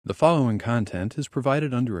The following content is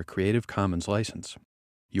provided under a Creative Commons license.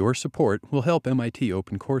 Your support will help MIT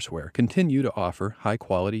OpenCourseware continue to offer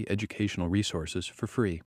high-quality educational resources for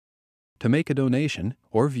free. To make a donation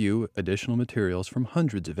or view additional materials from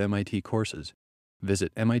hundreds of MIT courses,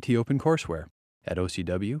 visit MIT OpenCourseware at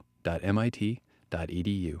ocw.mit.edu.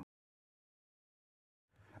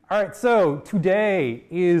 All right, so today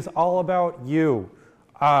is all about you.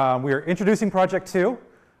 We are introducing Project 2.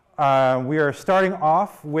 We are starting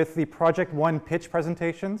off with the Project 1 pitch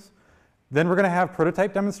presentations. Then we're going to have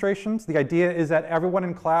prototype demonstrations. The idea is that everyone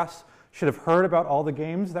in class should have heard about all the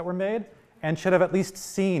games that were made and should have at least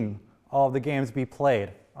seen all of the games be played.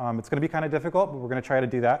 It's going to be kind of difficult, but we're going to try to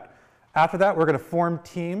do that. After that, we're going to form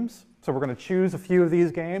teams. So we're going to choose a few of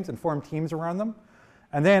these games and form teams around them.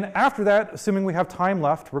 And then after that, assuming we have time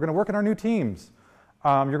left, we're going to work in our new teams.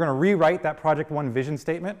 You're going to rewrite that Project 1 vision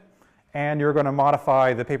statement, and you're going to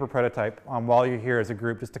modify the paper prototype while you're here as a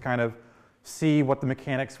group, just to kind of see what the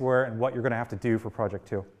mechanics were and what you're going to have to do for Project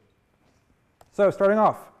 2. So starting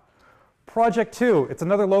off, Project 2, it's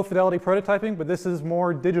another low fidelity prototyping, but this is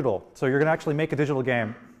more digital. So you're going to actually make a digital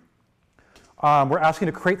game. We're asking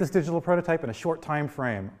you to create this digital prototype in a short time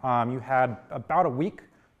frame. You had about a week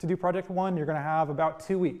to do Project 1. You're going to have about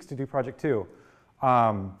 2 weeks to do Project 2.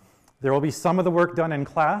 There will be some of the work done in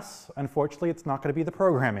class. Unfortunately, it's not going to be the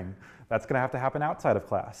programming. That's going to have to happen outside of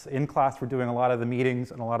class. In class, we're doing a lot of the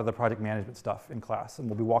meetings and a lot of the project management stuff in class, and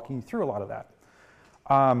we'll be walking you through a lot of that.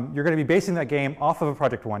 You're going to be basing that game off of a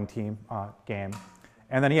Project 1 team game.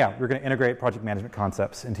 And then, yeah, we're going to integrate project management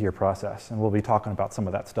concepts into your process, and we'll be talking about some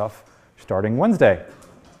of that stuff starting Wednesday.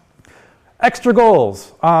 Extra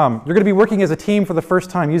goals. You're going to be working as a team for the first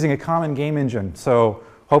time using a common game engine. So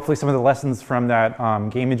hopefully some of the lessons from that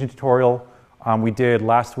game engine tutorial we did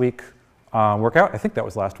last week work out. I think that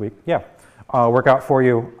was last week. Yeah, work out for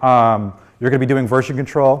you. You're going to be doing version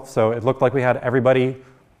control. So it looked like we had everybody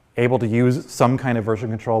able to use some kind of version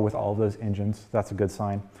control with all of those engines. That's a good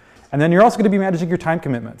sign. And then you're also going to be managing your time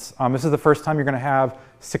commitments. This is the first time you're going to have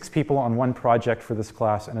 6 people on one project for this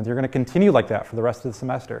class, and you're going to continue like that for the rest of the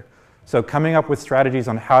semester. So coming up with strategies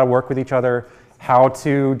on how to work with each other, how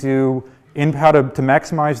to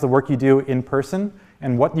maximize the work you do in person,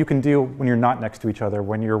 and what you can do when you're not next to each other,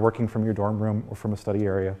 when you're working from your dorm room or from a study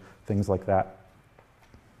area, things like that.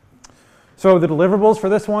 So the deliverables for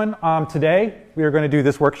this one, today we are going to do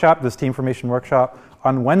this workshop, this team formation workshop.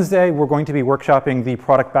 On Wednesday, we're going to be workshopping the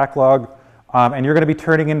product backlog, and you're going to be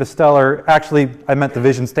turning into Stellar. Actually, I meant the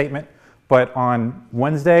vision statement, but on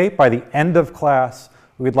Wednesday, by the end of class,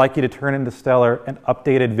 we'd like you to turn into Stellar an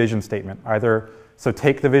updated vision statement. So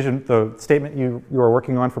take the statement you are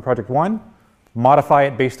working on for Project 1, modify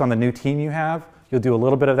it based on the new team you have. You'll do a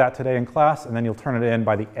little bit of that today in class, and then you'll turn it in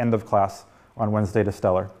by the end of class on Wednesday to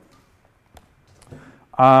Stellar.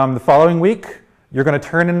 The following week, you're going to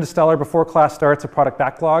turn into Stellar before class starts a product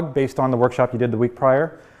backlog based on the workshop you did the week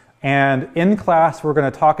prior. And in class, we're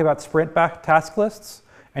going to talk about sprint task lists.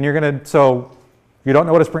 And so you don't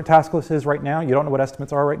know what a sprint task list is right now. You don't know what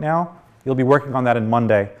estimates are right now. You'll be working on that on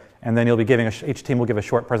Monday. And then you'll be each team will give a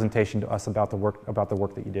short presentation to us about the work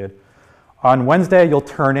that you did. On Wednesday, you'll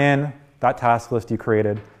turn in that task list you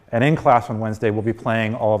created. And in class on Wednesday, we'll be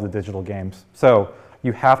playing all of the digital games. So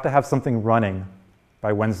you have to have something running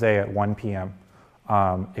by Wednesday at 1 p.m.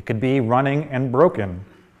 It could be running and broken.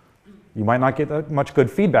 You might not get that much good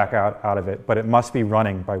feedback out of it, but it must be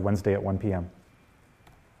running by Wednesday at 1 p.m.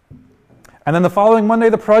 And then the following Monday,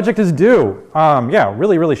 the project is due. Yeah,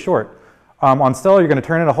 really, really short. On Stellar, you're going to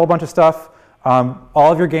turn in a whole bunch of stuff.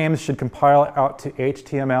 All of your games should compile out to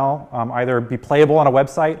HTML, either be playable on a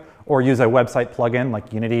website or use a website plugin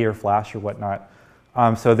like Unity or Flash or whatnot.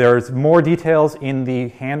 So there's more details in the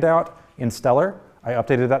handout in Stellar. I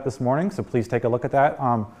updated that this morning, so please take a look at that.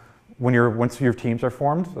 Once your teams are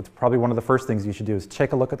formed, that's probably one of the first things you should do is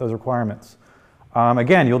take a look at those requirements.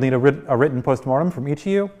 Again, you'll need a written postmortem from each of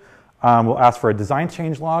you. We'll ask for a design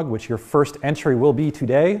change log, which your first entry will be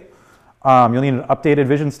today. You'll need an updated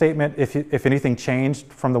vision statement if anything changed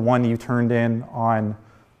from the one you turned in on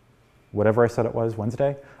whatever I said it was,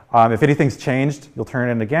 Wednesday. If anything's changed, you'll turn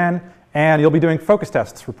it in again, and you'll be doing focus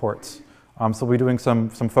tests reports. So we'll be doing some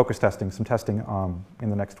focus testing, some testing in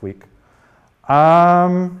the next week.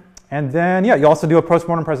 And then, yeah, you also do a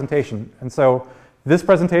postmortem presentation. And so this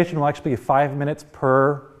presentation will actually be 5 minutes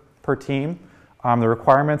per team. The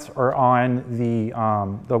requirements are on the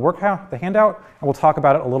handout, and we'll talk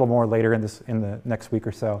about it a little more later in the next week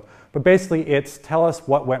or so. But basically, it's tell us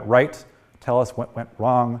what went right, tell us what went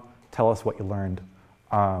wrong, tell us what you learned.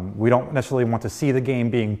 We don't necessarily want to see the game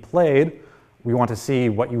being played. We want to see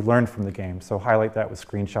what you learned from the game. So highlight that with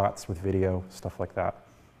screenshots, with video, stuff like that.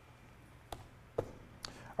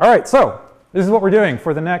 All right, so this is what we're doing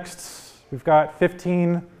for the next, we've got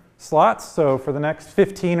 15 slots, so for the next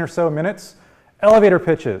 15 or so minutes, elevator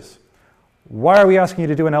pitches. Why are we asking you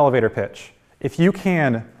to do an elevator pitch? If you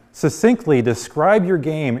can succinctly describe your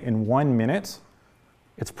game in 1 minute,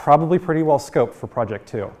 it's probably pretty well scoped for Project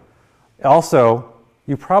 2. Also,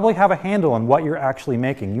 you probably have a handle on what you're actually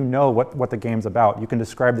making. You know what the game's about. You can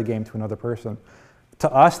describe the game to another person.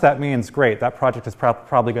 To us, that means, great, that project is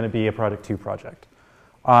probably going to be a Project 2 project.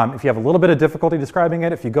 If you have a little bit of difficulty describing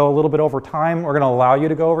it, if you go a little bit over time, we're going to allow you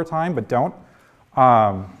to go over time, but don't.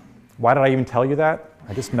 Why did I even tell you that?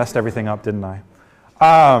 I just messed everything up, didn't I?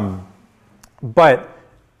 But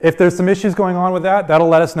if there's some issues going on with that, that'll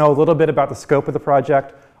let us know a little bit about the scope of the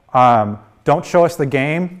project. Don't show us the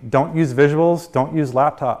game. Don't use visuals. Don't use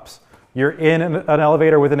laptops. You're in an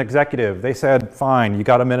elevator with an executive. They said, fine, you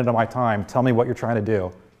got a minute of my time. Tell me what you're trying to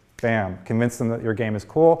do. Bam. Convince them that your game is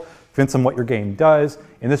cool. Convince them what your game does.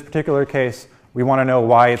 In this particular case, we want to know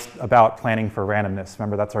why it's about planning for randomness.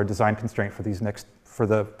 Remember, that's our design constraint for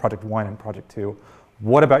the Project 1 and Project 2.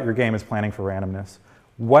 What about your game is planning for randomness?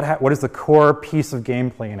 What is the core piece of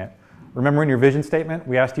gameplay in it? Remember in your vision statement,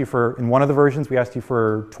 we asked you for, in one of the versions, we asked you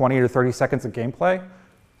for 20 to 30 seconds of gameplay.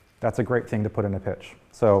 That's a great thing to put in a pitch.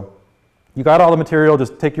 So you got all the material,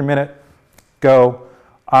 just take your minute, go.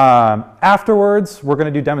 Afterwards, we're going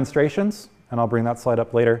to do demonstrations, and I'll bring that slide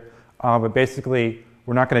up later. But basically,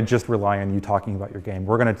 we're not going to just rely on you talking about your game.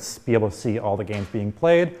 We're going to be able to see all the games being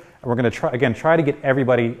played, and we're going to try to get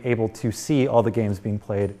everybody able to see all the games being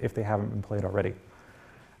played if they haven't been played already.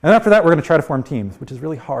 And after that, we're going to try to form teams, which is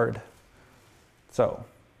really hard. So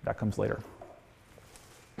that comes later.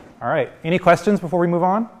 All right, any questions before we move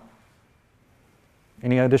on?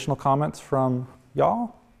 Any additional comments from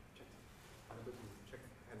y'all?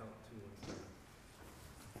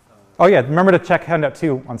 Oh yeah, remember to check handout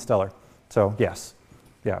 2 on Stellar. So yes,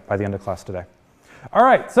 yeah, by the end of class today. All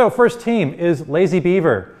right, so first team is Lazy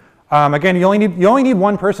Beaver. Again, you only need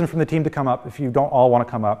one person from the team to come up if you don't all want to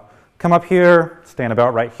come up. Come up here, stand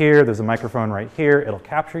about right here. There's a microphone right here. It'll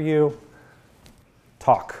capture you.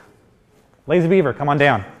 Talk. Lazy Beaver, come on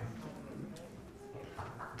down.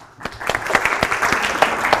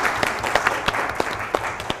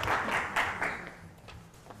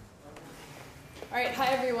 All right, hi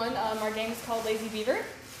everyone. Our game is called Lazy Beaver.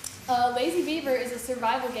 Lazy Beaver is a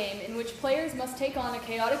survival game in which players must take on a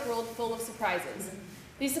chaotic world full of surprises.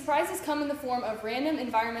 These surprises come in the form of random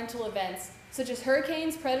environmental events, such as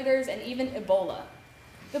hurricanes, predators, and even Ebola.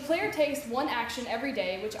 The player takes one action every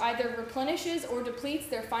day which either replenishes or depletes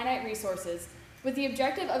their finite resources, with the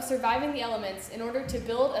objective of surviving the elements in order to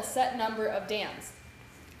build a set number of dams.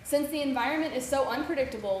 Since the environment is so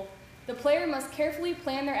unpredictable, the player must carefully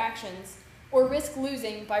plan their actions or risk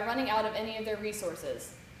losing by running out of any of their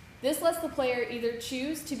resources. This lets the player either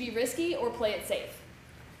choose to be risky or play it safe.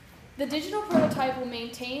 The digital prototype will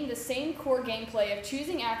maintain the same core gameplay of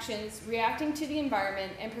choosing actions, reacting to the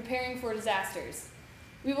environment, and preparing for disasters.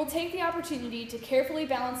 We will take the opportunity to carefully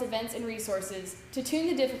balance events and resources to tune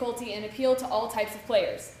the difficulty and appeal to all types of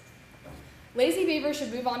players. Lazy Beaver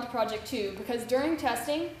should move on to Project 2 because during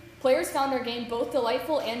testing, players found our game both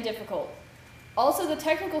delightful and difficult. Also, the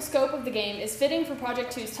technical scope of the game is fitting for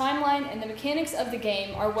Project 2's timeline, and the mechanics of the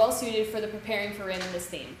game are well suited for the preparing for randomness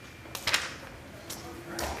theme.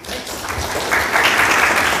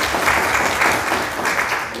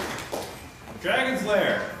 Dragon's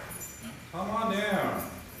Lair, come on down.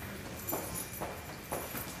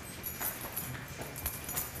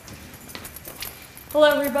 Hello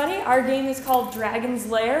everybody, our game is called Dragon's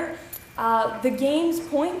Lair. The game's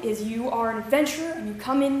point is you are an adventurer and you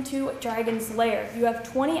come into a dragon's lair. You have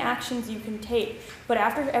 20 actions you can take, but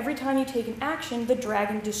after every time you take an action, the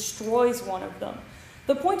dragon destroys one of them.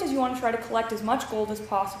 The point is you want to try to collect as much gold as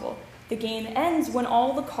possible. The game ends when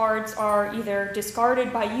all the cards are either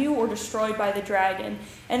discarded by you or destroyed by the dragon,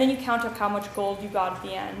 and then you count up how much gold you got at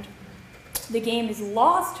the end. The game is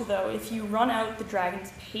lost, though, if you run out the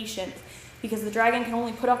dragon's patience, because the dragon can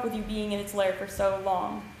only put up with you being in its lair for so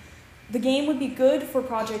long. The game would be good for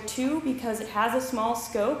Project 2 because it has a small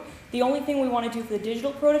scope. The only thing we want to do for the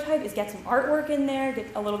digital prototype is get some artwork in there, get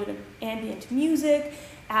a little bit of ambient music,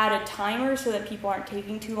 add a timer so that people aren't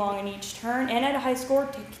taking too long in each turn, and add a high score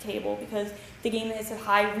table because the game has a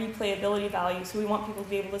high replayability value, so we want people to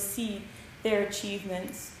be able to see their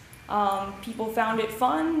achievements. People found it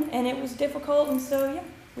fun, and it was difficult, and so yeah,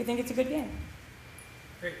 we think it's a good game.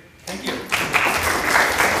 Great, thank you.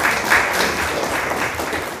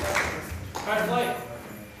 Pride of Light,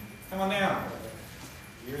 come on down.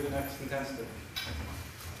 You're the next contestant.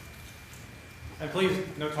 And please,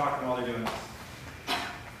 no talking while they're doing this.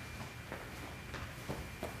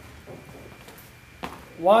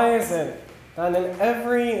 Why is it that in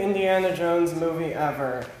every Indiana Jones movie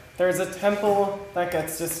ever, there's a temple that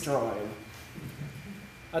gets destroyed?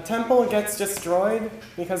 A temple gets destroyed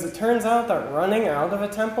because it turns out that running out of a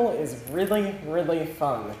temple is really, really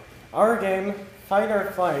fun. Our game, Fight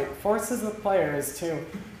or Flight, forces the players to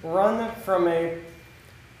run from an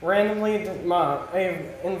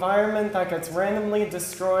environment that gets randomly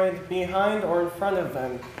destroyed behind or in front of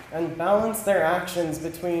them, and balance their actions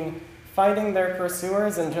between fighting their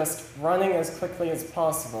pursuers and just running as quickly as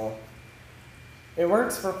possible. It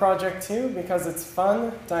works for Project 2 because it's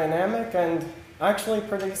fun, dynamic, and actually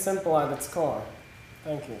pretty simple at its core.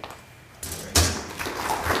 Thank you.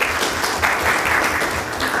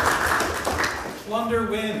 Plunder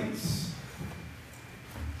wins.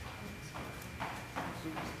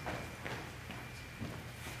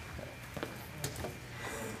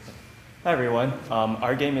 Hi everyone,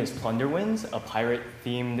 our game is Plunder Wins, a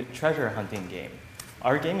pirate-themed treasure hunting game.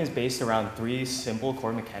 Our game is based around 3 simple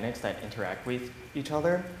core mechanics that interact with each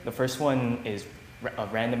other. The first one is a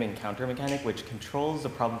random encounter mechanic, which controls the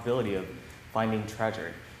probability of finding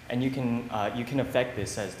treasure. And you can affect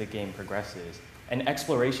this as the game progresses. An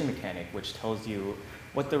exploration mechanic, which tells you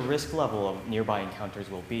what the risk level of nearby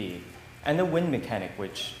encounters will be. And a win mechanic,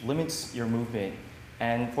 which limits your movement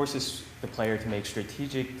and forces the player to make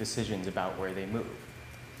strategic decisions about where they move.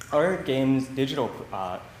 Our game's digital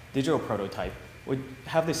prototype would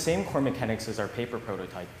have the same core mechanics as our paper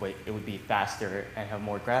prototype, but it would be faster and have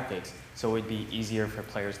more graphics, so it would be easier for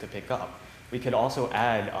players to pick up. We could also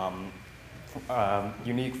add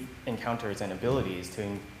unique encounters and abilities to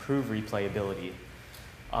improve replayability.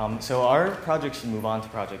 So our project should move on to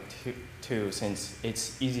Project 2 since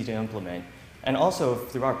it's easy to implement. And also,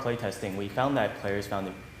 through our playtesting, we found that players found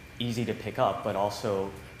it easy to pick up, but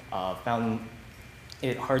also found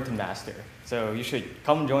it hard to master. So you should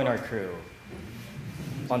come join our crew.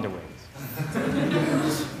 Plunder Wins.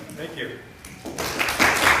 Thank you.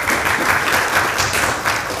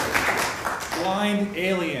 Blind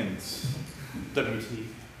Aliens. WT.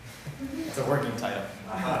 It's a working title.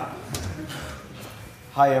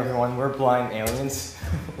 Hi everyone, we're Blind Aliens.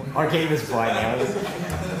 Our game is Blind Aliens.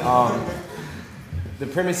 The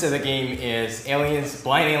premise of the game is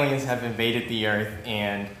blind aliens have invaded the Earth,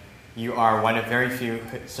 and you are one of very few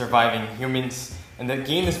surviving humans. And the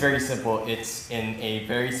game is very simple. It's in a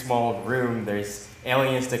very small room. There's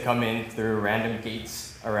aliens that come in through random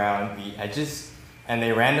gates around the edges, and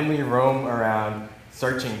they randomly roam around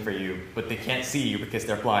searching for you, but they can't see you because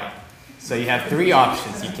they're blind. So you have 3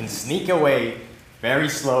 options. You can sneak away very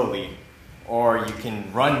slowly, or you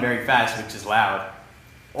can run very fast, which is loud.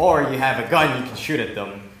 Or you have a gun, you can shoot at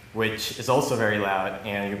them, which is also very loud,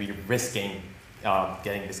 and you'll be risking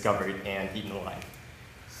getting discovered and eaten alive.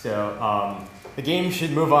 So the game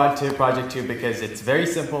should move on to Project 2 because it's very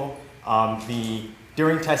simple.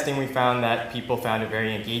 During testing, we found that people found it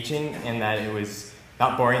very engaging and that it was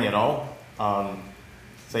not boring at all.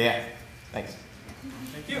 So yeah, thanks.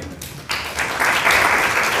 Thank you.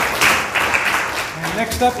 And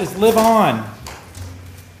next up is Live On.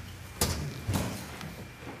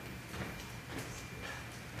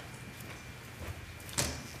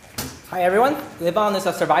 Hi everyone, Live On is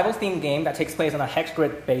a survival-themed game that takes place on a hex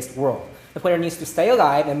grid-based world. The player needs to stay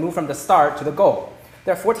alive and move from the start to the goal.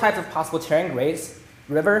 There are 4 types of possible terrain grades: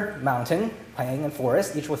 river, mountain, plain, and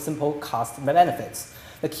forest, each with simple cost and benefits.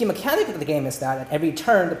 The key mechanic of the game is that at every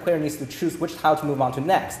turn, the player needs to choose which tile to move on to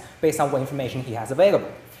next, based on what information he has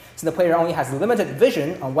available. Since the player only has limited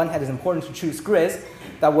vision, on one hand it's important to choose grids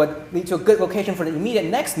that would lead to a good location for the immediate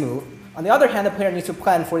next move. On the other hand, the player needs to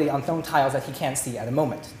plan for the unknown tiles that he can't see at the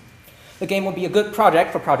moment. The game will be a good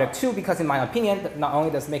project for Project 2 because, in my opinion, not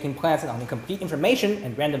only does making plans on incomplete information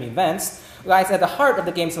and random events lies at the heart of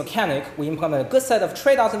the game's mechanic, we implement a good set of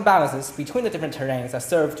trade-offs and balances between the different terrains that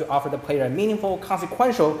serve to offer the player meaningful,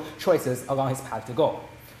 consequential choices along his path to goal.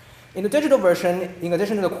 In the digital version, in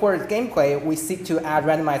addition to the core gameplay, we seek to add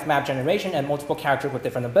randomized map generation and multiple characters with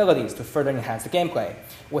different abilities to further enhance the gameplay.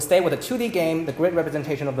 We'll stay with a 2D game, the grid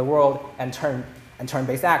representation of the world, and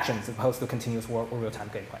turn-based actions, as opposed to continuous or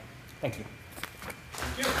real-time gameplay. Thank you.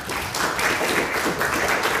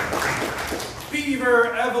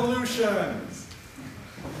 Beaver Evolutions.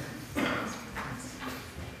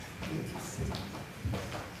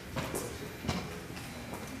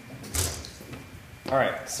 All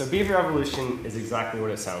right, so Beaver Evolution is exactly what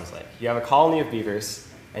it sounds like. You have a colony of beavers,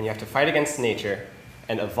 and you have to fight against nature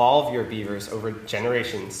and evolve your beavers over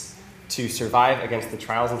generations to survive against the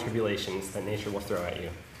trials and tribulations that nature will throw at you.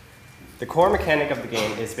 The core mechanic of the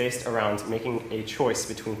game is based around making a choice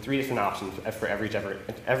between 3 different options for every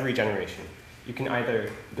generation. You can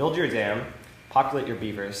either build your dam, populate your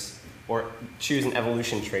beavers, or choose an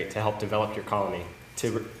evolution trait to help develop your colony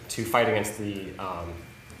to fight against the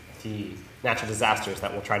natural disasters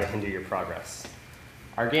that will try to hinder your progress.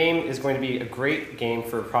 Our game is going to be a great game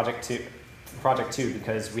for Project 2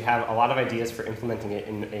 because we have a lot of ideas for implementing it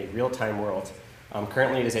in a real-time world.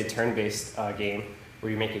 Currently, it is a turn-based game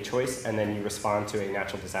where you make a choice and then you respond to a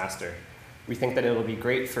natural disaster. We think that it will be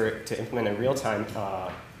great to implement a real-time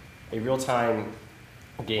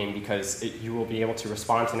game because you will be able to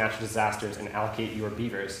respond to natural disasters and allocate your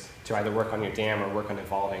beavers to either work on your dam or work on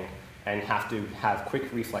evolving, and have to have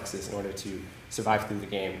quick reflexes in order to survive through the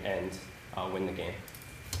game and win the game.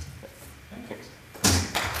 Thanks.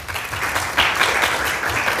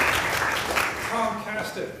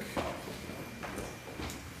 Comcastic.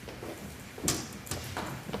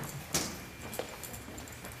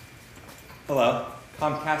 Hello.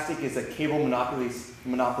 Comcastic is a cable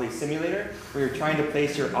monopoly simulator where you're trying to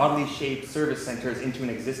place your oddly shaped service centers into an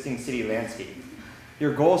existing city landscape.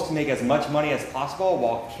 Your goal is to make as much money as possible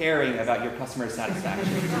while caring about your customer satisfaction.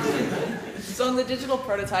 So in the digital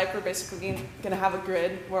prototype, we're basically going to have a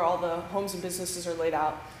grid where all the homes and businesses are laid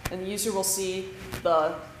out, and the user will see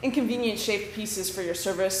the inconvenient shaped pieces for your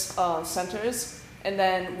service centers, and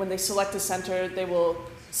then when they select a center, they will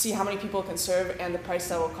see how many people it can serve and the price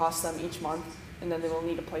that will cost them each month, and then they will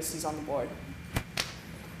need to place these on the board.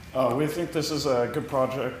 We think this is a good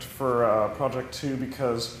project for Project 2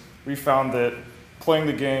 because we found that playing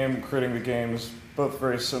the game, creating the game is both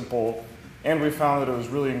very simple, and we found that it was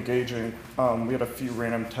really engaging. We had a few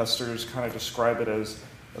random testers kind of describe it as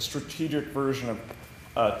a strategic version of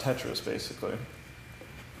Tetris, basically.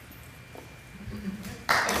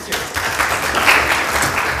 Thank you.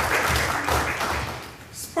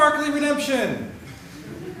 Sparkly Redemption.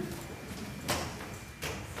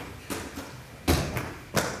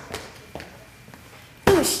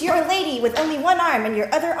 Boosh, you're a lady with only one arm, and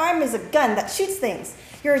your other arm is a gun that shoots things.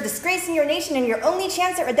 You're a disgrace in your nation, and your only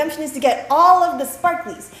chance at redemption is to get all of the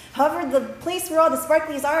sparklies. However, the place where all the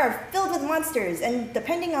sparklies are filled with monsters, and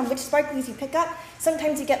depending on which sparklies you pick up,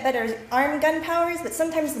 sometimes you get better arm gun powers, but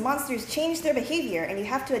sometimes the monsters change their behavior, and you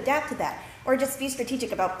have to adapt to that, or just be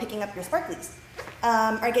strategic about picking up your sparklies.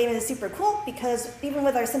 Our game is super cool because even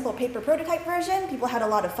with our simple paper prototype version, people had a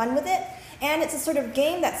lot of fun with it. And it's a sort of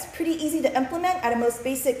game that's pretty easy to implement at a most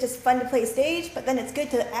basic, just fun to play stage, but then it's good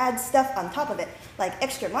to add stuff on top of it, like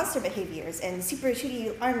extra monster behaviors and super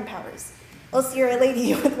shooty arm powers. Also, you're a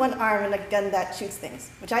lady with one arm and a gun that shoots things,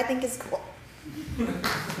 which I think is cool.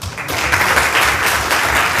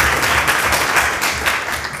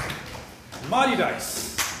 Modi Dice.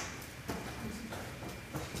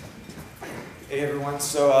 Hey everyone,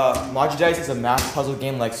 so Modi Dice is a math puzzle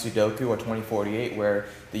game like Sudoku or 2048 where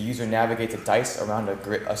the user navigates a dice around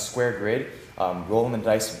a square grid, rolling the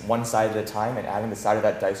dice one side at a time and adding the side of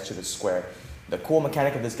that dice to the square. The cool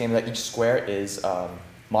mechanic of this game is that each square is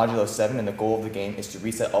modulo 7 and the goal of the game is to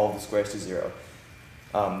reset all of the squares to 0.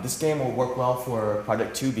 This game will work well for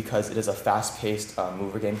Project 2 because it is a fast-paced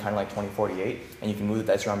mover game kind of like 2048 and you can move the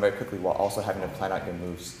dice around very quickly while also having to plan out your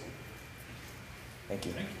moves. Thank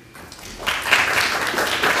you.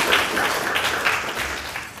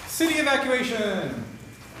 City Evacuation.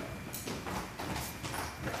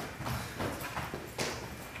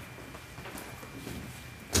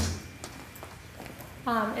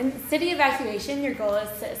 In City Evacuation, your goal is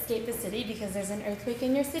to escape the city because there's an earthquake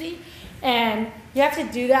in your city, and you have to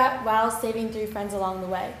do that while saving 3 friends along the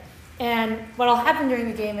way. And what'll happen during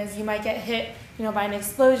the game is you might get hit, by an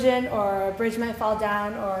explosion, or a bridge might fall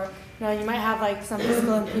down, or you might have like some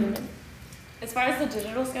physical impediment. As far as the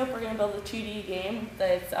digital scope, we're going to build a 2D game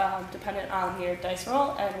that's dependent on your dice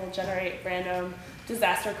roll, and will generate random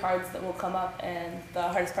disaster cards that will come up, and the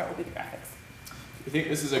hardest part will be the graphics. We think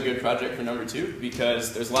this is a good project for number 2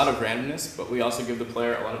 because there's a lot of randomness, but we also give the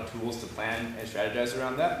player a lot of tools to plan and strategize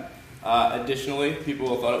around that. Additionally,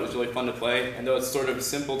 people thought it was really fun to play, and though it's sort of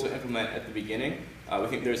simple to implement at the beginning, we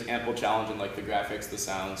think there's ample challenge in like the graphics, the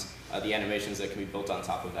sounds, the animations that can be built on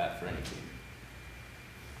top of that for any team.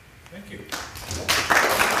 Thank you.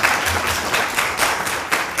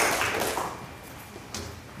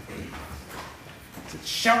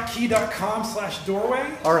 Shoutkey.com/doorway.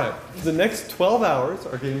 All right, for the next 12 hours,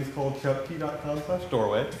 our game is called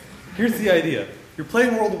shoutkey.com/doorway. Here's the idea. You're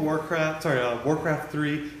playing Warcraft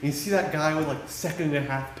 3, and you see that guy with like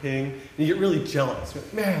 1.5 ping, and you get really jealous. You're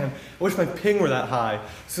like, man, I wish my ping were that high.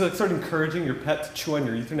 So you start encouraging your pet to chew on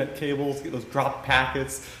your Ethernet cables, get those dropped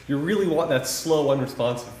packets. You really want that slow,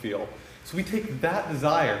 unresponsive feel. So we take that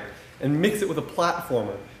desire and mix it with a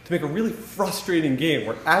platformer to to make a really frustrating game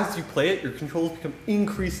where as you play it, your controls become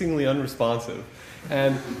increasingly unresponsive.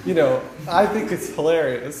 And, you know, I think it's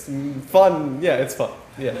hilarious, fun. Yeah, it's fun.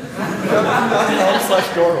 Yeah.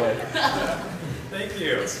 ChubKey.com/doorway. Thank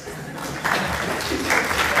you.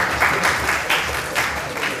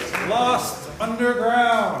 Lost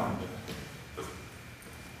Underground.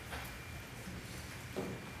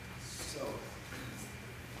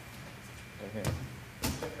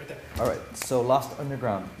 All right, so Lost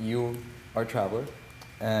Underground. You are a traveler,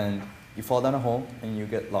 and you fall down a hole, and you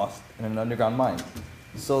get lost in an underground mine.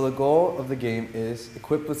 So the goal of the game is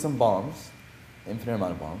equipped with some bombs, infinite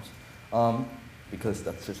amount of bombs, because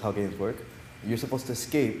that's just how games work. You're supposed to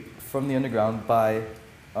escape from the underground by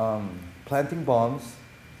planting bombs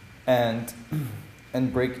and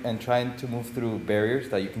trying to move through barriers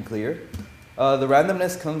that you can clear. The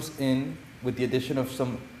randomness comes in with the addition of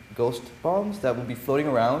some ghost bombs that will be floating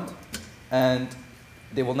around, and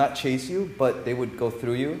they will not chase you, but they would go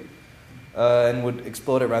through you and would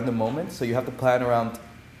explode at random moments. So you have to plan around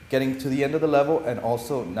getting to the end of the level and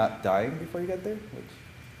also not dying before you get there,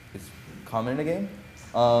 which is common in a game.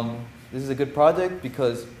 This is a good project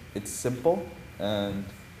because it's simple and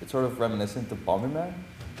it's sort of reminiscent of Bomberman,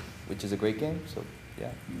 which is a great game. So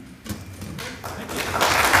yeah.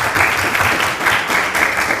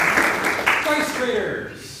 Dice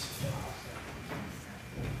Traders.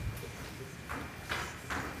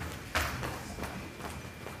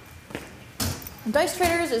 Dice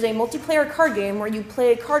Traders is a multiplayer card game where you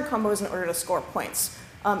play card combos in order to score points.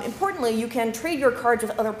 Importantly, you can trade your cards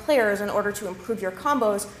with other players in order to improve your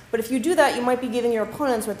combos, but if you do that, you might be giving your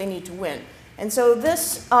opponents what they need to win. And so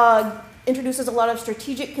this introduces a lot of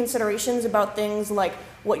strategic considerations about things like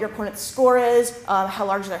what your opponent's score is, how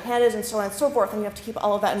large their hand is, and so on and so forth, and you have to keep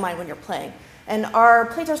all of that in mind when you're playing. And our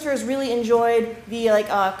playtesters really enjoyed the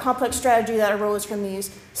complex strategy that arose from these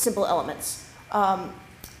simple elements.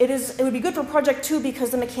 It would be good for Project 2 because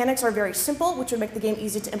the mechanics are very simple, which would make the game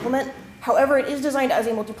easy to implement. However, it is designed as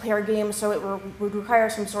a multiplayer game, so it would require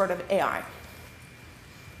some sort of AI.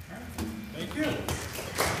 Thank you.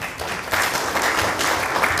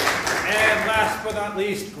 And last but not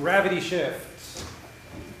least, Gravity Shift.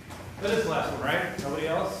 That is the last one, right? Nobody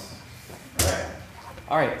else? All right.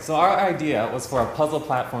 All right, so our idea was for a puzzle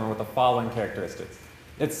platformer with the following characteristics.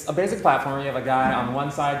 It's a basic platformer. You have a guy on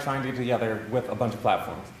one side trying to get to the other with a bunch of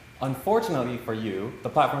platforms. Unfortunately for you, the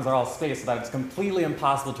platforms are all spaced so that it's completely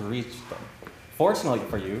impossible to reach them. Fortunately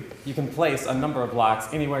for you, you can place a number of blocks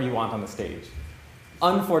anywhere you want on the stage.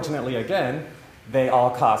 Unfortunately, again, they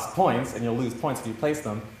all cost points, and you'll lose points if you place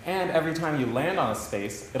them, and every time you land on a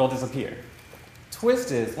space, it'll disappear.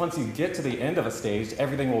 Twist is, once you get to the end of a stage,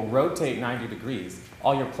 everything will rotate 90 degrees.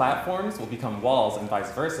 All your platforms will become walls and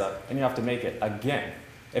vice versa, and you have to make it again.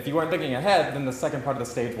 If you weren't thinking ahead, then the second part of the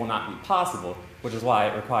stage will not be possible, which is why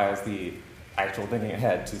it requires the actual thinking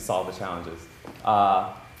ahead to solve the challenges.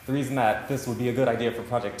 The reason that this would be a good idea for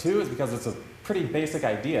Project 2 is because it's a pretty basic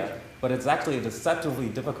idea, but it's actually a deceptively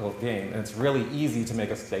difficult game, and it's really easy to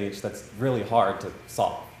make a stage that's really hard to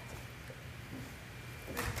solve.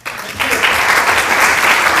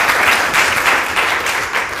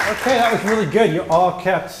 Okay, that was really good. You all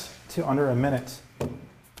kept to under a minute.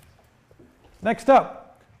 Next up,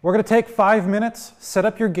 we're going to take 5 minutes, set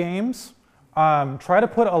up your games. Try to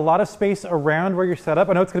put a lot of space around where you're set up.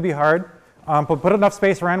 I know it's going to be hard, but put enough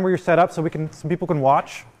space around where you're set up so some people can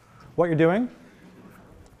watch what you're doing.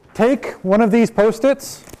 Take one of these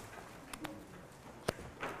Post-its,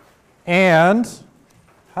 and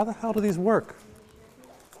how the hell do these work?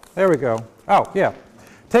 There we go. Oh, yeah.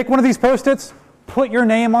 Take one of these Post-its, put your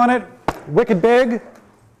name on it, wicked big,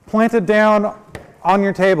 plant it down on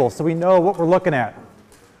your table so we know what we're looking at.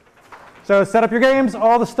 So set up your games.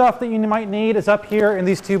 All the stuff that you might need is up here in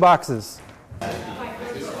these 2 boxes. Is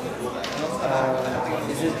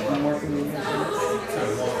it more convenient?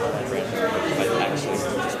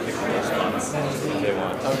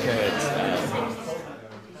 Okay.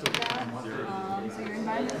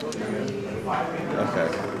 Okay.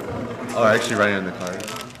 Oh, actually writing on the card.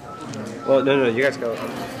 Well, no, you guys go.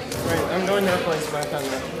 Right, I'm going to replace my pen.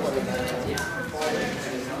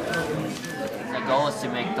 The goal is to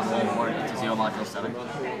make the whole board into 0 module 7.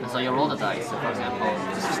 And so you roll the dice. So for example,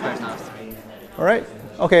 this is squares not 3. All right.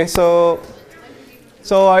 Okay. So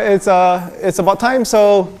it's about time.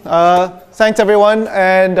 So thanks everyone.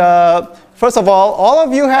 And first of all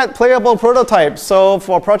of you had playable prototypes. So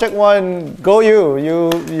for Project 1, go you.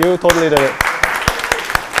 You totally did it.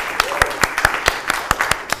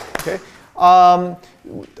 Okay.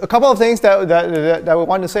 a couple of things that we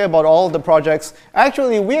want to say about all of the projects.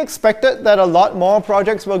 Actually, we expected that a lot more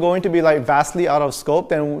projects were going to be like vastly out of scope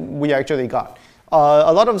than we actually got.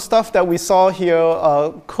 A lot of stuff that we saw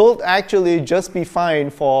here could actually just be fine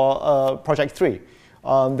for Project 3.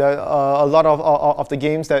 A lot of the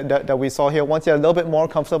games that we saw here, once you're a little bit more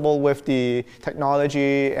comfortable with the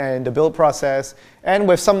technology and the build process, and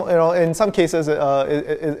with some, in some cases,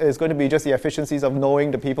 it's going to be just the efficiencies of knowing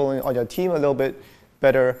the people on your team a little bit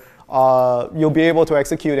better, you'll be able to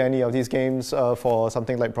execute any of these games for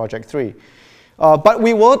something like Project 3. But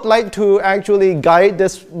we would like to actually guide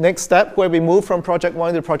this next step where we move from Project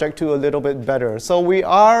 1 to Project 2 a little bit better. So we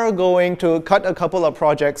are going to cut a couple of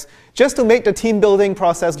projects just to make the team building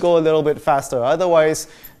process go a little bit faster. Otherwise,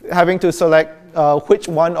 having to select which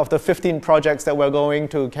one of the 15 projects that we're going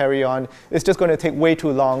to carry on is just going to take way too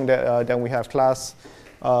long than we have class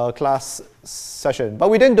session. But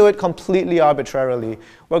we didn't do it completely arbitrarily.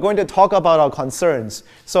 We're going to talk about our concerns.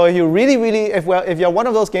 So if you if you're one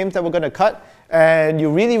of those games that we're going to cut, and you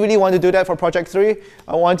really want to do that for Project 3,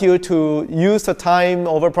 I want you to use the time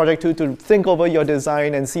over Project 2 to think over your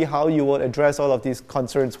design and see how you would address all of these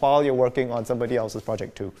concerns while you're working on somebody else's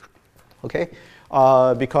Project 2. Okay?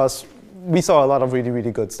 Because we saw a lot of really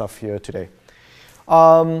good stuff here today.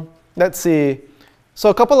 Let's see. So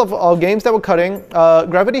a couple of games that we're cutting.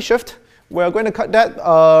 Gravity Shift, we're going to cut that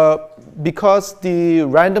because the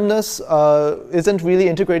randomness isn't really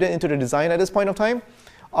integrated into the design at this point of time.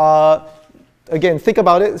 Again, think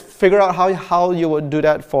about it, figure out how you would do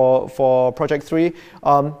that for Project 3.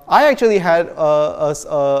 I actually had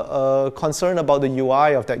a concern about the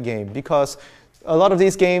UI of that game because a lot of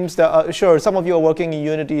these games, sure, some of you are working in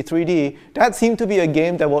Unity 3D, that seemed to be a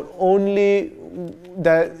game that would only,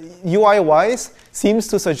 that UI-wise seems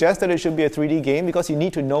to suggest that it should be a 3D game because you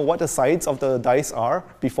need to know what the sides of the dice are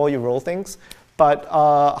before you roll things. But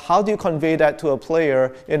how do you convey that to a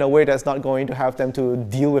player in a way that's not going to have them to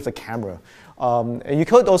deal with the camera? And you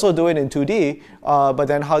could also do it in 2D, but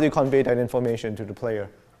then how do you convey that information to the player?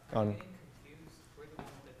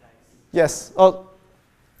 Yes.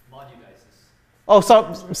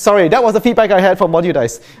 Sorry, that was the feedback I had for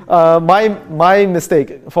Modudice. My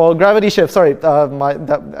mistake. For Gravity Shift, sorry,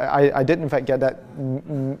 I did in fact get that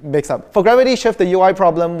mixed up. For Gravity Shift, the UI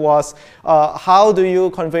problem was how do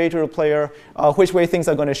you convey to the player which way things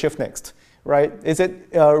are going to shift next, right? Is it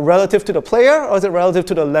relative to the player or is it relative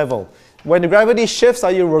to the level? When the gravity shifts,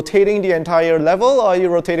 are you rotating the entire level or are you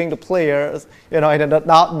rotating the players? And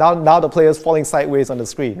now the player's falling sideways on the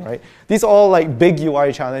screen, right? These are all like big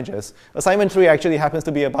UI challenges. Assignment 3 actually happens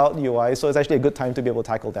to be about UI, so it's actually a good time to be able to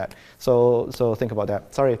tackle that. So think about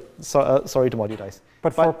that. Sorry to Modudice.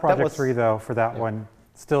 But for Project 3 though, for that one,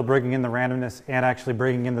 still bringing in the randomness and actually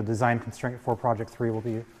bringing in the design constraint for Project 3 will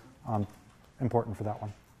be important for that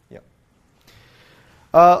one. Yep.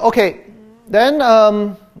 Okay. Then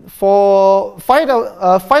for Fight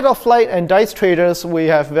or Flight and Dice Traders, we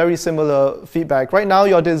have very similar feedback. Right now,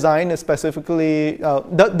 your design is specifically,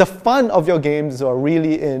 the fun of your games are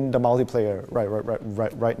really in the multiplayer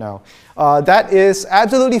right now. That is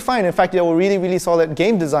absolutely fine. In fact, there were really solid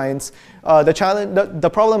game designs. The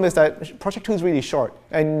problem is that Project 2 is really short,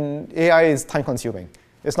 and AI is time consuming.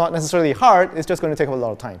 It's not necessarily hard, it's just going to take a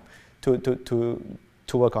lot of time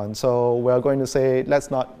to work on. So we're going to say,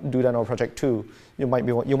 let's not do that on Project 2. You might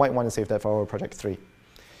want to save that for our Project 3.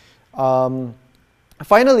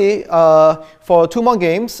 Finally, for 2 more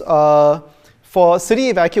games, for City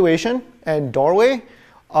Evacuation and Doorway,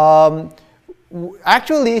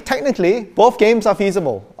 actually, technically, both games are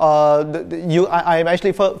feasible. I'm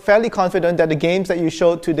actually fairly confident that the games that you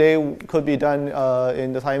showed today could be done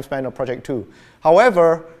in the time span of Project 2.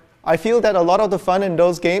 However, I feel that a lot of the fun in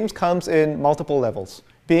those games comes in multiple levels.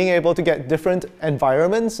 Being able to get different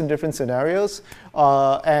environments in different scenarios,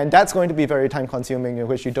 and that's going to be very time consuming, in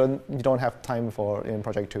which you don't have time for in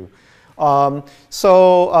Project 2.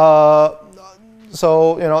 So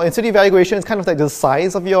in City Evacuation, it's kind of like the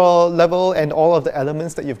size of your level and all of the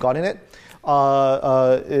elements that you've got in it.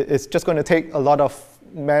 It's just going to take a lot of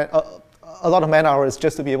man hours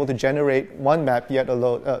just to be able to generate one map, let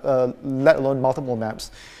alone multiple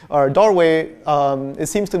maps. Doorway, it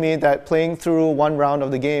seems to me that playing through one round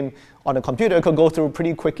of the game on a computer could go through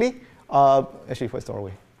pretty quickly. Actually, where's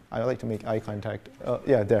Doorway? I like to make eye contact.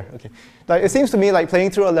 Yeah, there, okay. Like, it seems to me like playing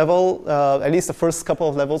through a level, at least the first couple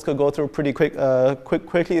of levels could go through pretty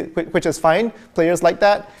quickly, which is fine. Players like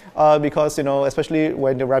that because, especially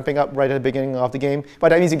when they're ramping up right at the beginning of the game. But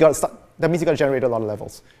that means you got to generate a lot of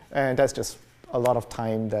levels. And that's just a lot of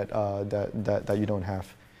time that you don't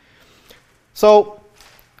have. So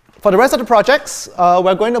For the rest of the projects,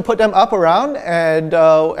 we're going to put them up around, and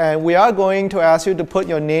we are going to ask you to put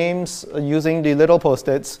your names using the little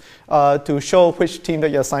post-its to show which team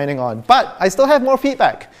that you're signing on. But I still have more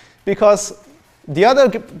feedback, because the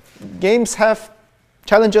other games have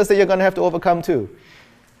challenges that you're going to have to overcome too.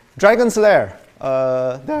 Dragon's Lair,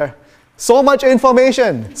 there. So much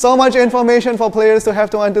information for players to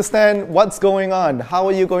have to understand what's going on. How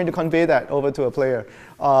are you going to convey that over to a player?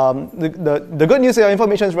 The good news is your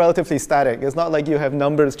information is relatively static. It's not like you have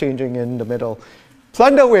numbers changing in the middle.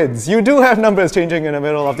 Plunder Wins, you do have numbers changing in the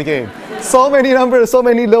middle of the game. So many numbers, so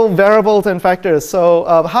many little variables and factors. So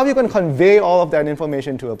how are you going to convey all of that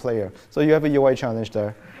information to a player? So you have a UI challenge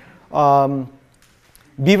there.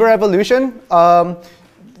 Beaver Evolution.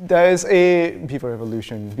 There's a Beaver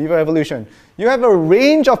Evolution. You have a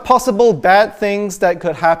range of possible bad things that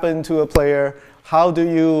could happen to a player. How do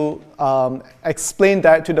you explain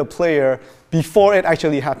that to the player before it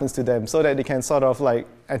actually happens to them, so that they can sort of like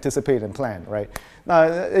anticipate and plan, right?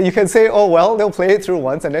 Now, you can say, oh, well, they'll play it through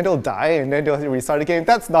once and then they'll die and then they'll restart the game.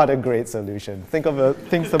 That's not a great solution. Think about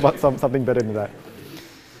something better than that.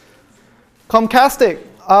 Comcastic.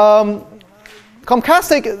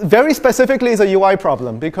 Comcastic very specifically is a UI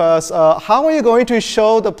problem, because how are you going to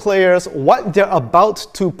show the players what they're about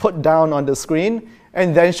to put down on the screen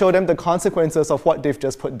and then show them the consequences of what they've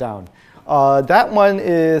just put down? That one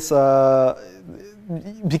is,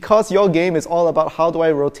 because your game is all about how do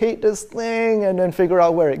I rotate this thing and then figure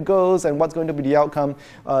out where it goes and what's going to be the outcome,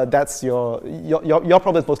 that's your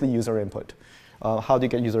problem is mostly user input. How do you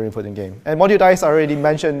get user input in game? And Module Dice, I already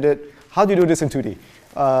mentioned it. How do you do this in 2D?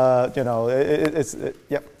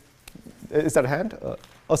 Yep. Is that a hand?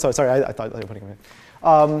 Oh, sorry, I thought you were putting it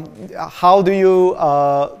in. How do you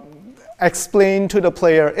explain to the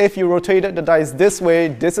player, if you rotated the dice this way,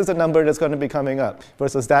 this is the number that's going to be coming up,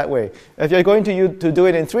 versus that way? If you're going to do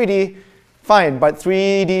it in 3D, fine, but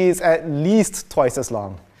 3D is at least twice as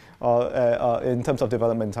long in terms of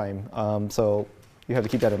development time. So you have to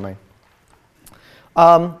keep that in mind.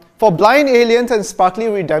 For Blind Aliens and Sparkly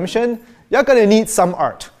Redemption, you're going to need some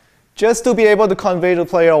art just to be able to convey to the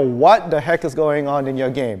player what the heck is going on in your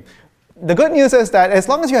game. The good news is that as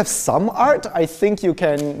long as you have some art, I think you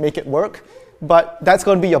can make it work, but that's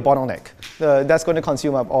going to be your bottleneck. That's going to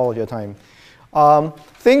consume up all of your time.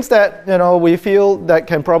 Things that we feel that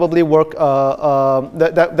can probably work,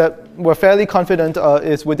 that we're fairly confident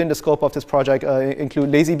is within the scope of this project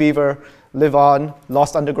include Lazy Beaver, Live On,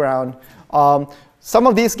 Lost Underground. Some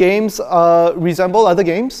of these games resemble other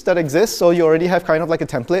games that exist, so you already have kind of like a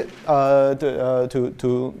template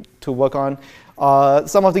to work on.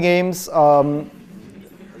 Some of the games, for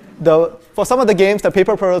some of the games, the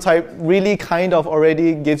paper prototype really kind of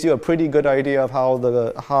already gives you a pretty good idea of how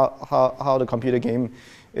the computer game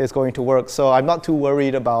is going to work. So I'm not too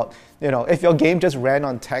worried about, if your game just ran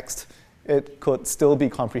on text, it could still be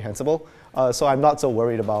comprehensible. So I'm not so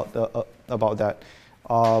worried about that.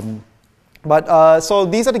 So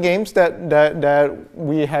these are the games that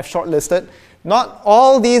we have shortlisted. Not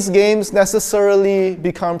all these games necessarily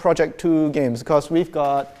become Project 2 games, because we've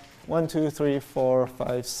got 1, 2, 3, 4,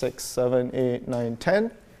 5, 6, 7, 8, 9,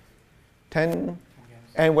 10,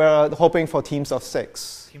 and we're hoping for teams of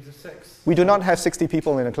 6. Teams of 6. We do not have 60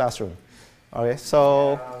 people in a classroom. Okay,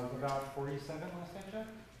 so about 47 last I checked.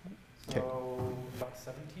 So okay. About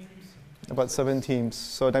 7 teams. About 7 teams.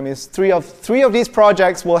 So that means three of these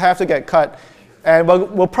projects will have to get cut. And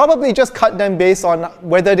we'll probably just cut them based on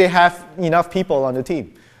whether they have enough people on the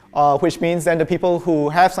team, which means then the people who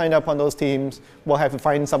have signed up on those teams will have to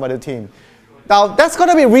find some other team. Now, that's going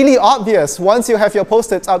to be really obvious. Once you have your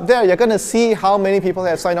post-its up there, you're going to see how many people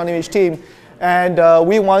have signed on in each team. And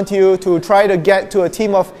we want you to try to get to a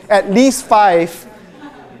team of at least 5.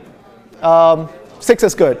 6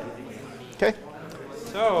 is good. Okay?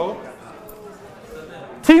 So,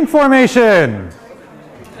 team formation.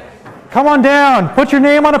 Come on down, put your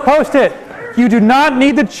name on a post-it. You do not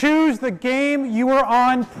need to choose the game you were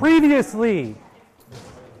on previously.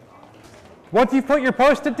 Once you've put your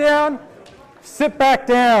post-it down, sit back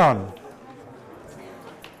down.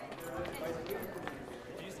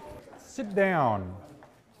 Sit down.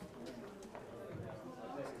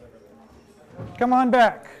 Come on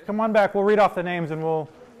back, we'll read off the names and we'll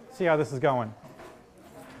see how this is going.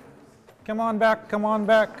 Come on back.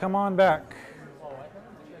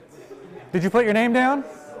 Did you put your name down?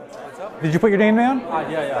 Did you put your name down?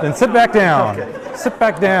 Yeah. Then sit back down. Okay. Sit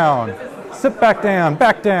back down. Sit back down.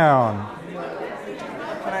 Back down. Can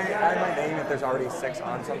I add my name if there's already 6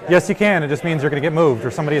 on something? Yes, you can. It just means you're going to get moved, or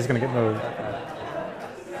somebody is going to get moved.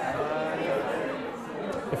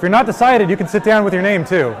 If you're not decided, you can sit down with your name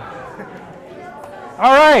too.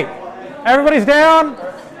 All right. Everybody's down?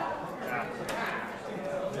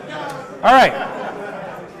 All right.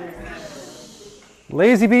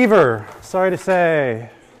 Lazy Beaver, sorry to say.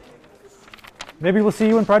 Maybe we'll see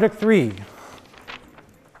you in Project 3.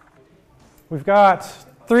 We've got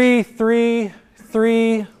 3, 3,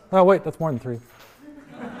 3. Oh, wait, that's more than 3.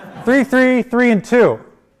 3, 3, 3, and 2.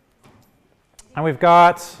 And we've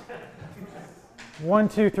got 1,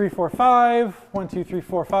 2, 3, 4, 5. 1, 2, 3,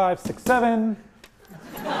 4, 5, 6, 7.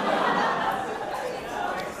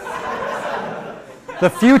 The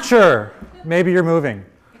future. Maybe you're moving.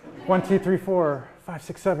 1, 2, 3, 4, 5,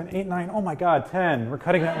 6, 7, 8, 9. Oh my God, 10. We're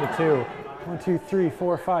cutting that into 2. 1, 2, 3,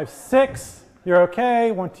 4, 5, 6. You're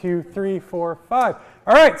okay. 1, 2, 3, 4, 5.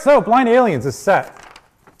 All right, so Blind Aliens is set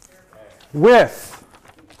with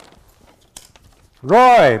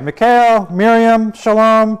Roy, Mikhail, Miriam,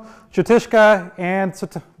 Shalom, Shatishka, and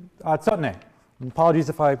Tsotne. Apologies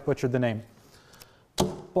if I butchered the name.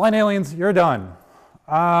 Blind Aliens, you're done.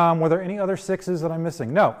 Were there any other 6s that I'm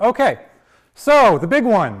missing? No. Okay. So the big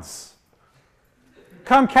ones.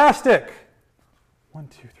 Comcastic. 1,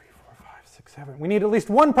 2, 3, 4, 5, 6, 7. We need at least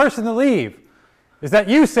one person to leave. Is that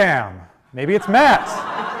you, Sam? Maybe it's Matt.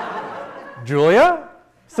 Julia,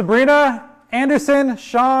 Sabrina, Anderson,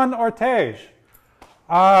 Sean, or Tej.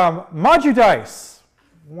 Mojudice.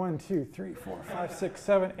 1, 2, 3, 4, 5, 6,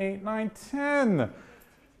 7, 8, 9, 10.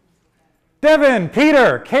 Devin,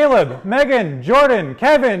 Peter, Caleb, Megan, Jordan,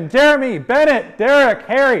 Kevin, Jeremy, Bennett, Derek,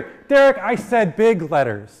 Harry. Derek, I said big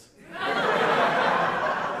letters.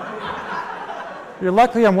 You're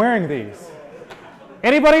lucky I'm wearing these.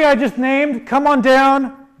 Anybody I just named, come on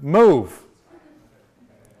down, move.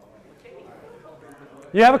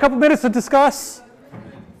 You have a couple minutes to discuss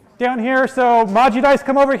down here. So Mojudice,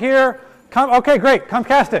 come over here. Okay, great.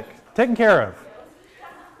 Comcastic, taken care of.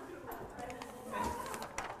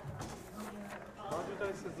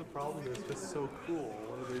 Mojudice is the problem. It's just so cool.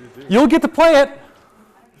 What are they to do? You'll get to play it.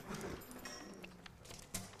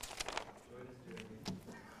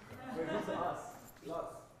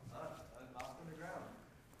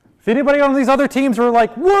 If anybody on these other teams were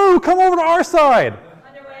like, woo, come over to our side.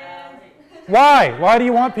 Why? Why do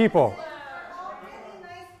you want people?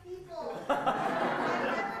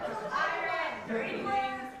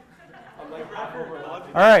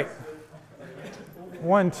 All right.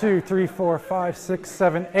 1, 2, 3, 4, 5, 6,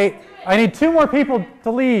 7, 8. I need 2 more people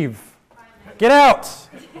to leave. Get out.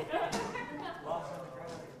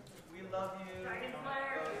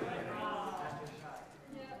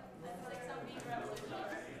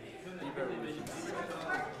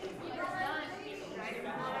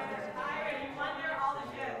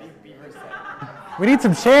 We need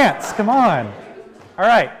some chants. Come on. All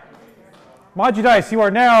right. Mojudice, you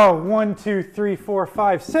are now 1, 2, 3, 4,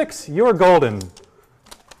 5, 6. You're golden.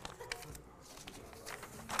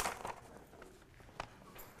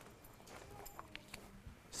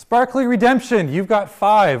 Sparkly Redemption, you've got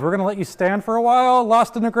 5. We're going to let you stand for a while.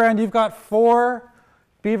 Lost Underground, you've got 4.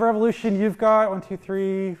 Beaver Evolution, you've got 1, 2,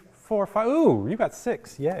 3, 4, 5. Ooh, you got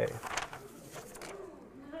 6. Yay.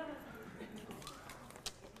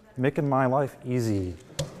 Making my life easy.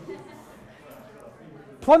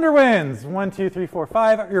 Plunderwinds, 1, 2, 3, 4,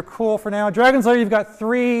 5. You're cool for now. Dragon's Lair, you've got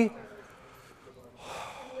 3.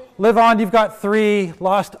 Live On, you've got 3.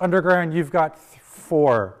 Lost Underground, you've got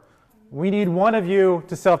 4. We need one of you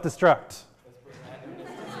to self-destruct.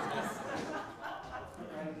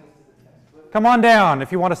 Come on down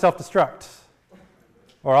if you want to self-destruct,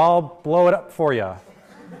 or I'll blow it up for you.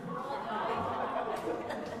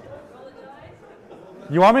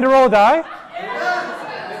 You want me to roll a die?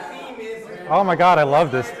 Oh my God, I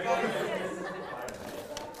love this.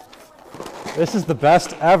 This is the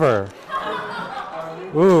best ever.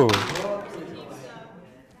 Ooh.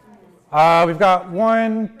 We've got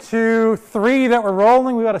 1, 2, 3 that we're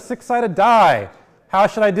rolling. We've got a 6-sided die. How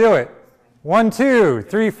should I do it? 1, 2,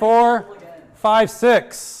 3, 4, 5,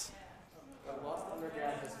 6.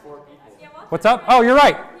 What's up? Oh, you're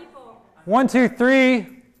right. 1, 2, 3,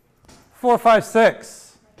 4, 5,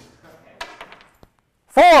 6.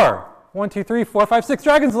 4. 1, 2, 3, 4, 5, 6.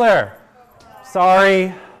 Dragon's Lair.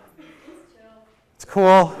 Sorry. It's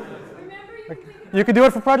cool. You can do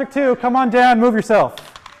it for Project 2. Come on down. Move yourself.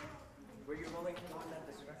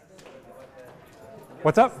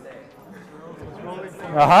 What's up?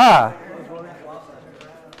 Aha.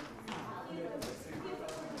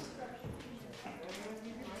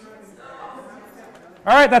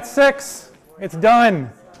 All right, that's 6. It's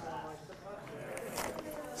done.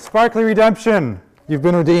 Sparkly Redemption. You've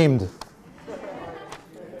been redeemed.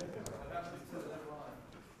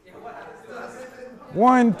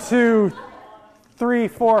 One, 2, 3,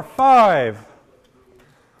 4, 5.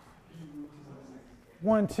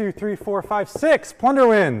 1, 2, 3, 4, 5, 6. Plunder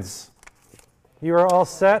wins. You are all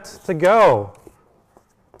set to go.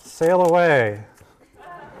 Sail away.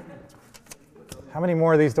 How many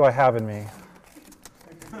more of these do I have in me?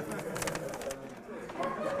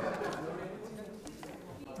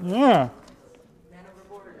 Yeah.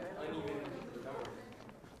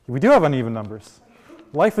 We do have uneven numbers.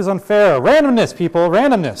 Life is unfair. Randomness, people,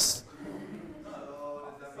 randomness.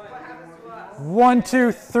 1,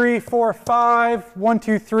 2, 3, 4, 5. 1,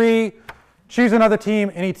 2, 3. Choose another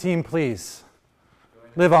team, any team, please.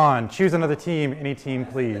 Live on. Choose another team, any team,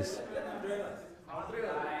 please.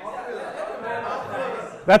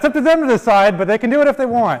 That's up to them to decide, but they can do it if they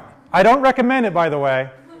want. I don't recommend it, by the way.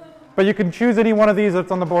 But you can choose any one of these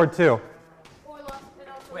that's on the board, too.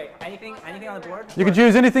 Wait, anything on the board? You can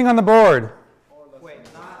choose anything on the board. Wait,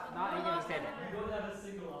 not anything on the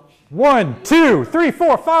table. 1, 2, 3,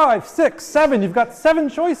 4, 5, 6, 7. You've got 7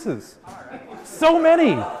 choices. So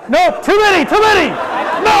many. No, too many, too many.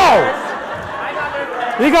 No.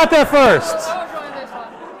 You got there first.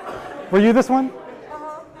 Were you this one?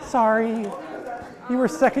 Sorry. You were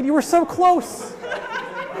second. You were so close.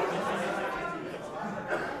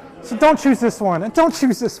 So don't choose this one, and don't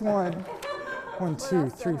choose this one. 1, 2,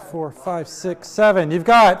 3, 4, 5, 6, 7. You've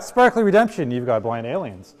got Sparkly Redemption. You've got Blind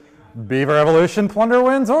Aliens. Beaver Evolution, Plunder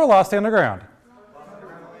Wins, or Lost Underground.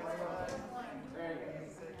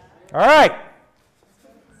 All right.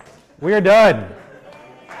 We are done.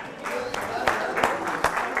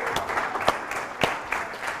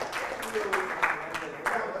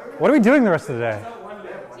 What are we doing the rest of the day?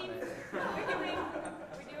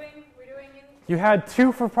 You had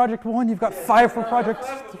 2 for Project 1. You've got 5 for Project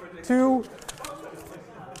 2.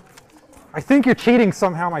 I think you're cheating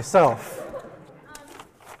somehow myself.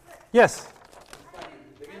 Yes?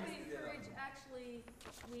 Actually,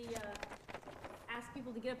 we ask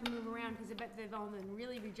people to get up and move around because I bet they've all been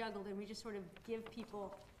really rejuggled, and we just sort of give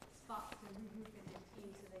people spots to regroup in their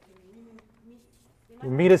teams so they can meet.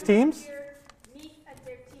 Meet as teams? Meet at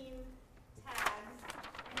their team tags,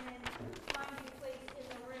 and then find a place in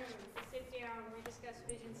the room to sit down, we discuss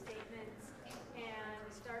vision statements, and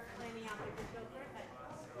start planning out their digital prototypes.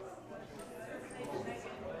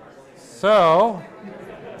 So,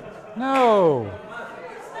 no.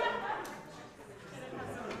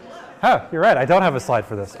 Huh, you're right. I don't have a slide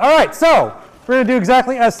for this. All right, so we're going to do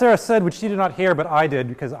exactly as Sarah said, which she did not hear, but I did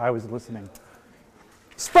because I was listening.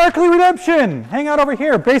 Sparkly Redemption. Hang out over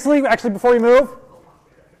here. Basically, actually, before we move,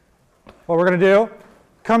 what we're going to do,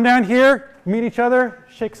 come down here, meet each other,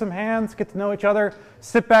 shake some hands, get to know each other,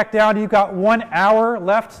 sit back down. You've got 1 hour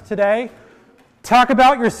left today. Talk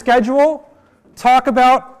about your schedule. Talk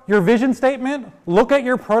about your vision statement. Look at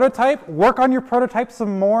your prototype. Work on your prototype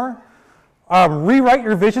some more. Rewrite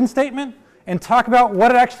your vision statement and talk about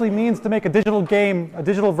what it actually means to make a digital game, a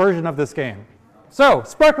digital version of this game. So,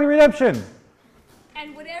 Sparkly Redemption.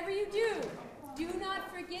 And whatever you do not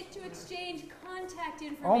forget to exchange contact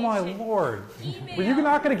information. Oh my lord. Email, Were you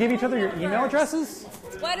not going to give each other your email addresses?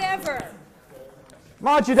 Whatever.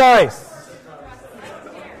 Magidice.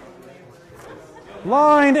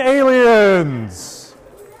 Blind Aliens.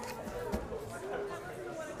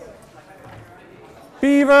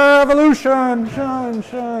 Beaver Evolution. Shun,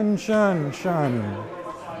 shun, shun, shun.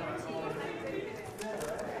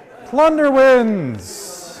 Plunder Wins.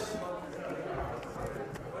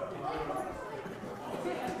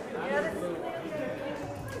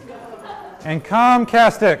 And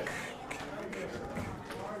Comcastic.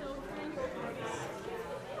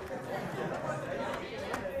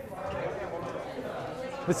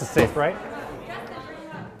 This is safe, right?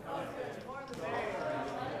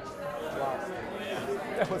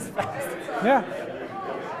 That was fast. Yeah.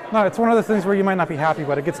 No, it's one of those things where you might not be happy,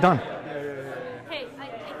 but it gets done. Hey, I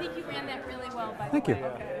think you ran that really well, by Thank the you.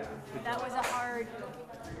 way. That was a hard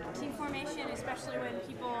team formation, especially when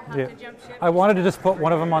people have Yeah. to jump ship. I wanted to just put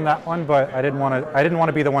one of them on that one, but I didn't want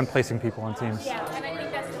to be the one placing people on teams. Yeah, and I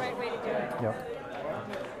think that's the right way to do it. Yep.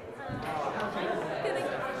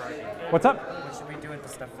 What's up? What should we do with the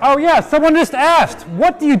stuff? Oh yeah, someone just asked,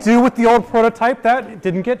 what do you do with the old prototype that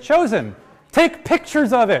didn't get chosen? Take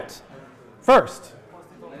pictures of it first.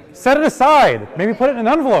 Set it aside. Maybe put it in an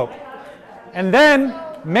envelope. And then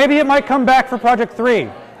maybe it might come back for Project 3.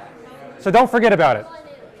 So don't forget about it.